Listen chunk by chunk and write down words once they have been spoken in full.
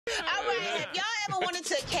All right, have y'all ever wanted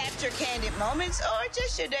to capture candid moments or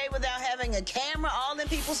just your day without having a camera all in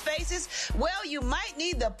people's faces? Well, you might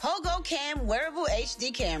need the PogoCam Wearable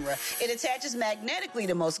HD camera. It attaches magnetically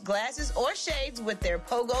to most glasses or shades with their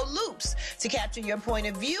Pogo loops to capture your point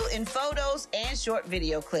of view in photos and short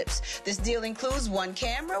video clips. This deal includes one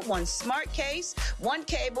camera, one smart case, one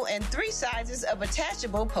cable, and 3 sizes of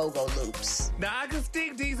attachable Pogo loops. Now I can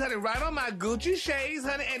stick these, honey, right on my Gucci shades,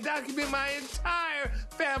 honey, and document my entire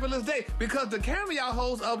fabulous day because the camera, y'all,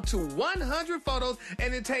 holds up to 100 photos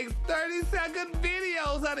and it takes 30-second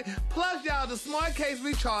videos, honey. Plus, y'all, the smart case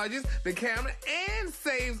recharges the camera and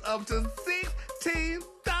saves up to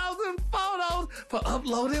 16,000 photos for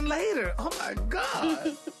uploading later. Oh my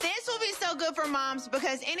God. This will be so good for moms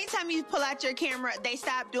because anytime you pull out your camera, they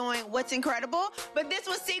stop doing what's incredible, but this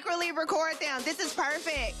will secretly record them. This is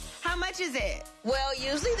perfect. How much is it? Well,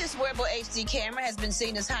 usually this wearable HD camera has been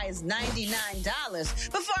seen as high as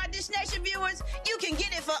 $99. But for our Dish Nation viewers, you can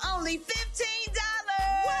get it for only $15. $15?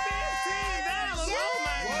 Oh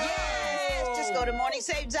my God. Yes. Just go to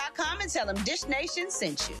morningsave.com and tell them Dish Nation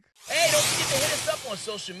sent you. Hey, don't forget to hit us up on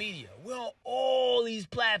social media. We're on all these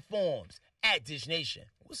platforms at Dish Nation.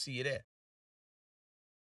 We'll see you there.